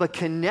 but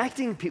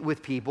connecting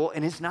with people,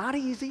 and it's not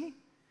easy.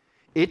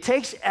 It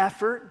takes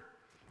effort,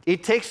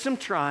 it takes some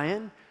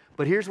trying,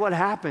 but here's what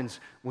happens.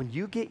 When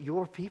you get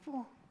your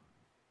people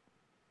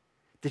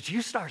that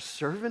you start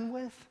serving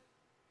with,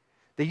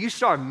 that you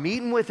start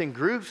meeting with in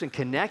groups and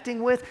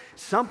connecting with,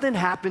 something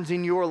happens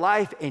in your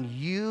life and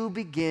you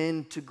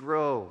begin to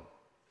grow.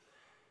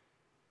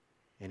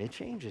 And it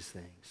changes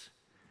things.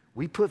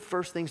 We put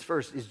first things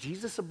first. Is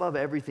Jesus above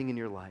everything in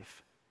your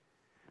life?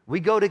 We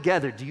go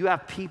together. Do you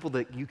have people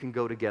that you can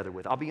go together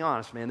with? I'll be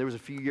honest, man, there was a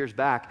few years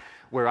back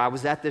where I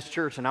was at this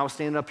church and I was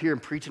standing up here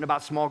and preaching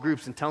about small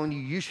groups and telling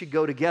you should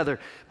go together.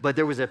 But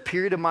there was a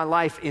period of my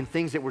life in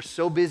things that were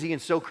so busy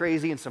and so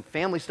crazy and some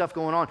family stuff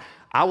going on,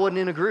 I wasn't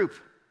in a group.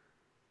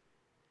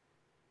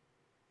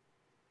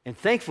 And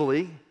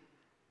thankfully,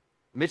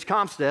 Mitch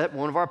Comstead,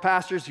 one of our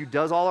pastors who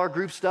does all our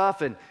group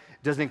stuff and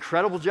does an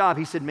incredible job,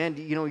 he said, man,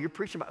 you know, you're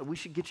preaching about, we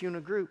should get you in a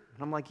group.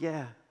 And I'm like,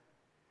 yeah.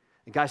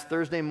 And guys,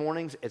 Thursday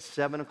mornings at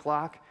 7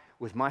 o'clock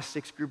with my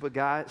six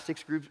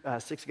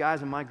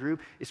guys in my group,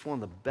 it's one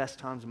of the best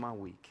times of my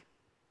week.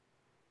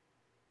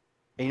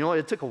 And you know what?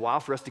 It took a while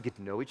for us to get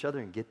to know each other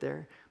and get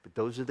there, but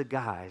those are the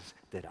guys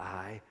that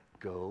I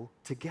go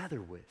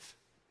together with.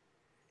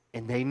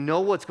 And they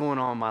know what's going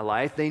on in my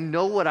life. They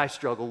know what I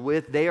struggle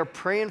with. They are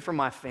praying for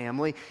my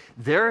family.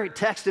 They're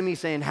texting me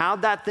saying,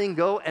 how'd that thing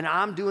go? And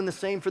I'm doing the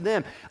same for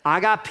them.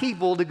 I got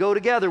people to go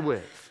together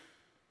with.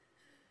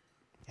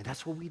 And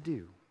that's what we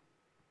do.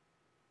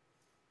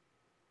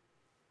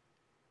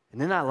 And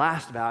then that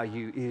last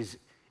value is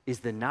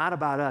the not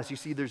about us. You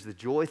see, there's the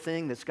joy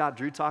thing that Scott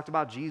Drew talked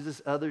about,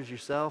 Jesus, others,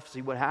 yourself.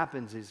 See, what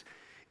happens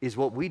is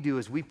what we do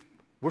is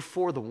we're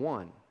for the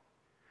one.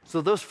 So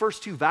those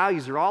first two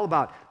values are all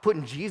about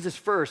putting Jesus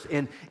first.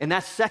 And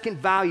that second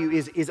value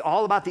is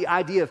all about the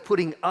idea of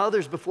putting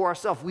others before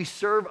ourselves. We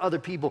serve other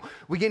people.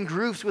 We get in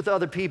groups with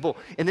other people.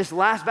 And this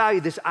last value,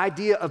 this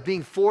idea of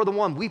being for the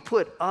one, we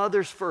put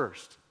others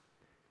first.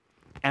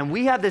 And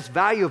we have this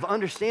value of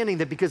understanding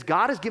that because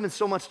God has given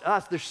so much to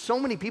us, there's so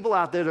many people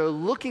out there that are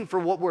looking for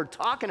what we're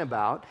talking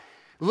about,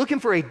 looking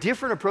for a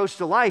different approach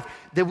to life,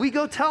 that we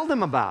go tell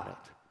them about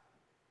it.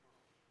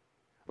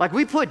 Like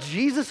we put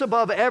Jesus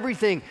above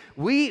everything.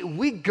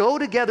 We go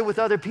together with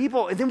other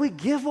people and then we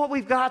give what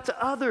we've got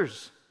to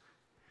others.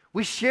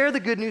 We share the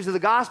good news of the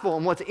gospel.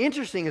 And what's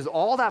interesting is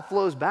all that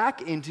flows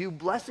back into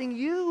blessing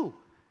you.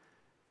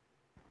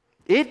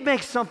 It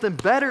makes something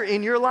better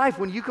in your life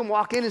when you can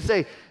walk in and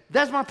say,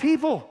 that's my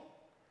people.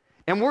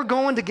 And we're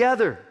going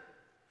together.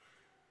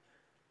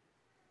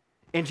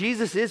 And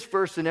Jesus is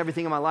first in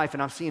everything in my life,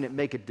 and I'm seeing it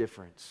make a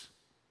difference.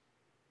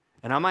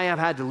 And I might have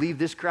had to leave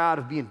this crowd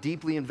of being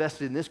deeply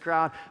invested in this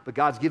crowd, but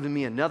God's given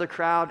me another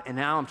crowd, and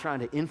now I'm trying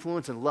to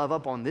influence and love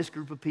up on this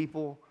group of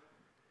people.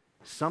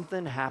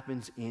 Something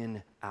happens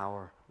in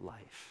our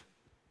life.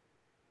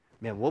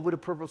 Man, what would a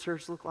purple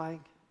church look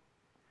like?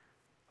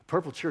 A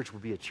purple church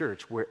would be a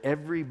church where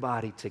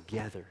everybody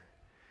together,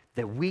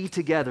 that we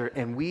together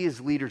and we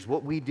as leaders,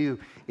 what we do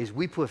is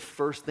we put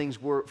first things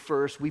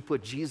first. We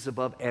put Jesus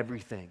above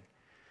everything.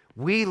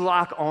 We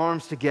lock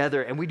arms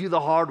together and we do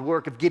the hard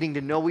work of getting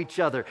to know each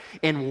other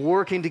and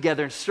working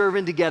together and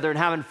serving together and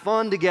having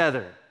fun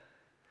together,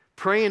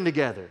 praying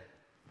together.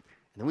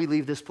 And then we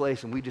leave this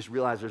place and we just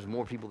realize there's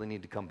more people that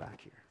need to come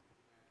back here.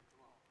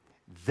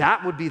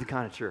 That would be the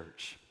kind of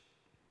church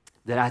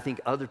that I think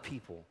other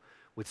people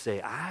would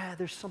say,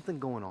 there's something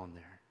going on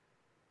there.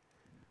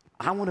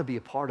 I want to be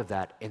a part of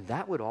that. And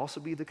that would also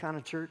be the kind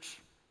of church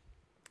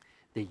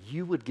that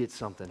you would get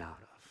something out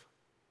of.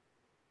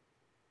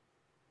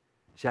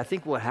 See, I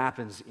think what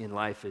happens in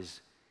life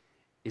is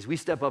we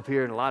step up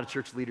here, and a lot of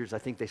church leaders, I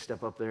think they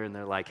step up there and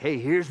they're like, hey,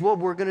 here's what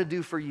we're going to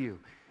do for you.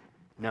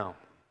 No.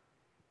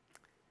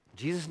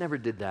 Jesus never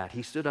did that.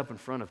 He stood up in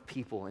front of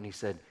people and he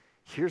said,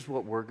 here's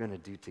what we're going to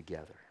do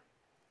together.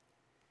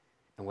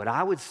 And what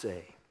I would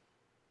say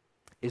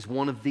is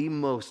one of the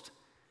most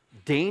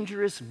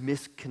dangerous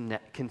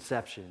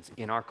misconceptions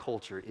in our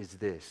culture is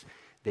this,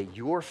 that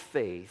your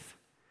faith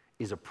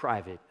is a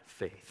private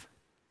faith.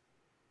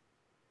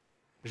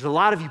 There's a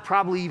lot of you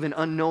probably even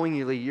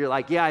unknowingly, you're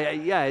like, yeah,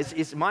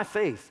 it's my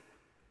faith.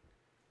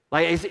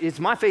 Like, it's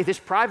my faith, it's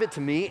private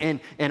to me,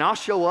 and I'll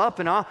show up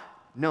and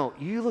No,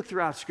 you look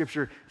throughout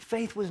Scripture,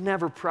 faith was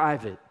never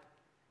private.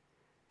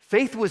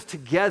 Faith was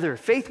together.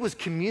 Faith was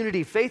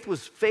community. Faith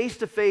was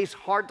face-to-face,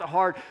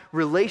 heart-to-heart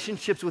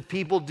relationships with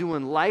people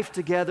doing life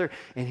together.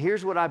 And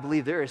here's what I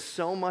believe. There is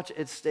so much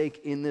at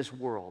stake in this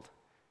world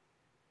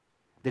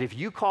that if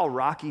you call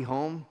Rocky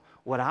home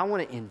What I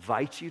want to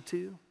invite you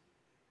to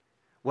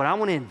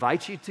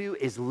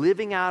is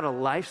living out a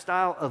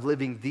lifestyle of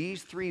living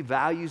these 3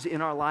 values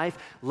in our life.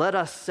 Let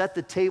us set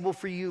the table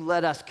for you.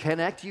 Let us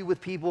connect you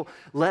with people.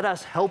 Let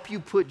us help you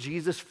put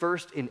Jesus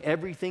first in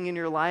everything in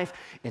your life.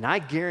 And I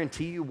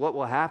guarantee you what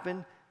will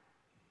happen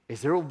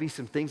is there will be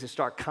some things that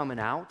start coming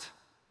out,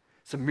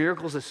 some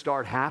miracles that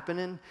start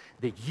happening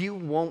that you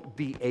won't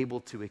be able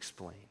to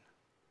explain.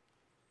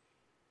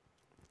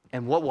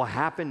 And what will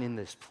happen in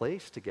this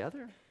place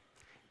together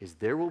is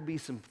there will be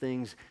some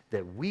things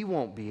that we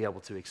won't be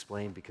able to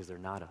explain because they're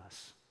not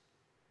us.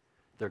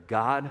 They're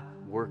God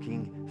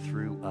working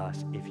through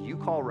us. If you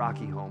call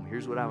Rocky home,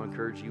 here's what I would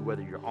encourage you,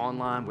 whether you're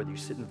online, whether you're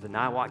sitting at the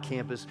Niwot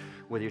campus,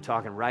 whether you're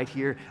talking right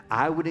here,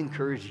 I would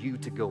encourage you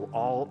to go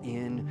all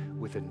in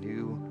with a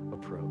new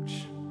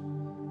approach.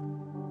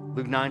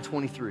 Luke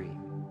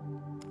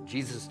 9:23,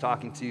 Jesus is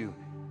talking to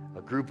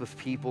a group of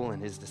people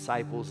and his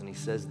disciples, and he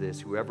says this,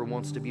 whoever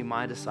wants to be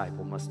my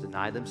disciple must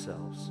deny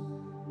themselves,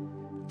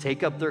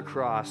 take up their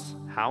cross,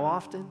 how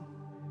often?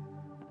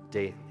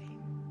 Daily,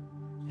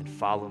 and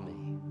follow me.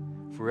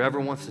 For whoever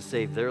wants to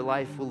save their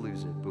life will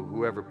lose it, but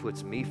whoever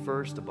puts me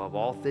first above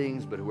all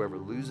things, but whoever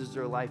loses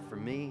their life for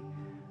me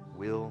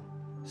will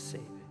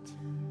save it.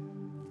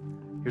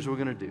 Here's what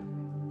we're gonna do.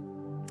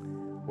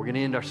 We're gonna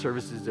end our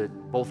services at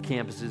both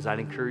campuses. I'd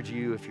encourage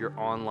you, if you're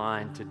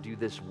online, to do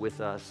this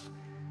with us.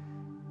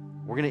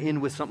 We're gonna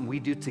end with something we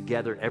do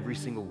together every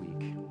single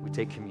week. We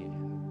take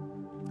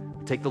communion.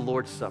 We take the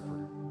Lord's Supper.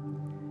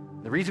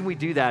 The reason we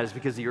do that is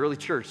because the early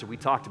church that we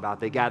talked about,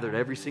 they gathered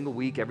every single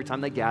week, every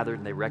time they gathered,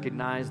 and they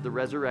recognized the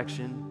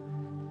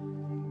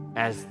resurrection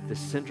as the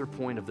center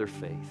point of their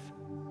faith.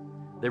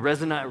 They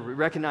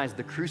recognized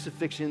the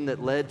crucifixion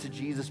that led to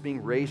Jesus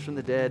being raised from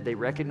the dead. They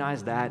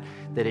recognized that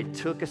it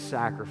took a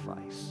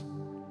sacrifice,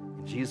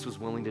 and Jesus was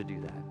willing to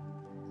do that.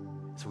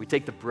 So we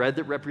take the bread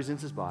that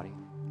represents his body,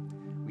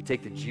 we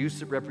take the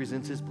juice that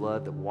represents his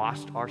blood that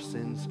washed our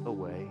sins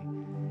away,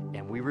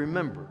 and we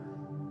remember,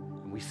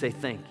 and we say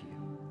thank you.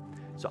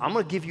 So I'm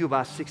going to give you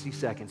about 60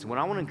 seconds. And what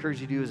I want to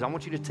encourage you to do is I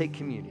want you to take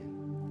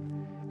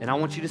communion. And I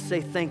want you to say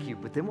thank you.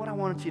 But then what I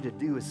want you to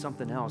do is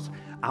something else.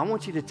 I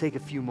want you to take a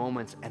few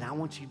moments and I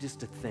want you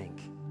just to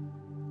think.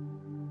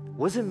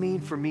 What does it mean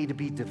for me to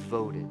be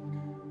devoted?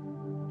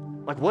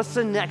 Like, what's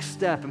the next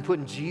step in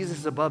putting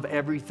Jesus above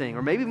everything?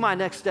 Or maybe my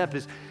next step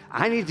is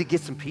I need to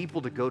get some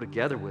people to go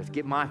together with,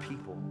 get my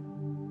people.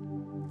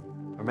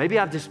 Or maybe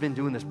I've just been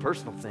doing this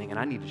personal thing and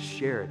I need to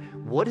share it.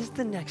 What is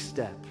the next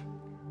step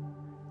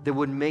that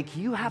would make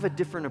you have a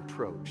different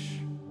approach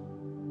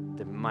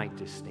that might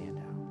just stand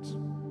out?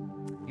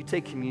 You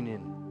take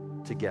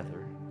communion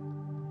together,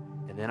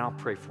 and then I'll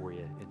pray for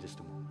you in just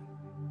a moment.